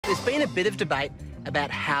There's been a bit of debate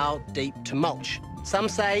about how deep to mulch. Some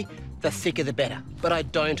say the thicker the better, but I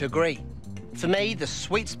don't agree. For me, the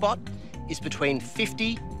sweet spot is between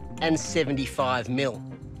 50 and 75 mil.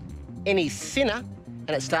 Any thinner and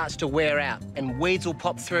it starts to wear out and weeds will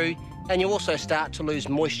pop through and you also start to lose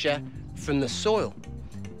moisture from the soil.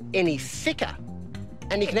 Any thicker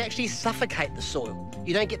and you can actually suffocate the soil.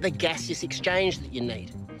 You don't get the gaseous exchange that you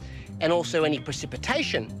need. And also any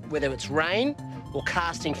precipitation, whether it's rain or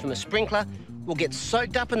casting from a sprinkler, will get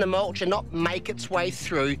soaked up in the mulch and not make its way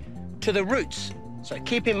through to the roots. So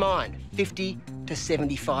keep in mind, 50 to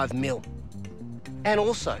 75 mil. And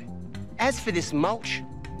also, as for this mulch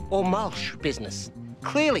or mulch business,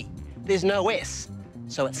 clearly there's no S,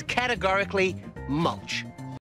 so it's categorically mulch.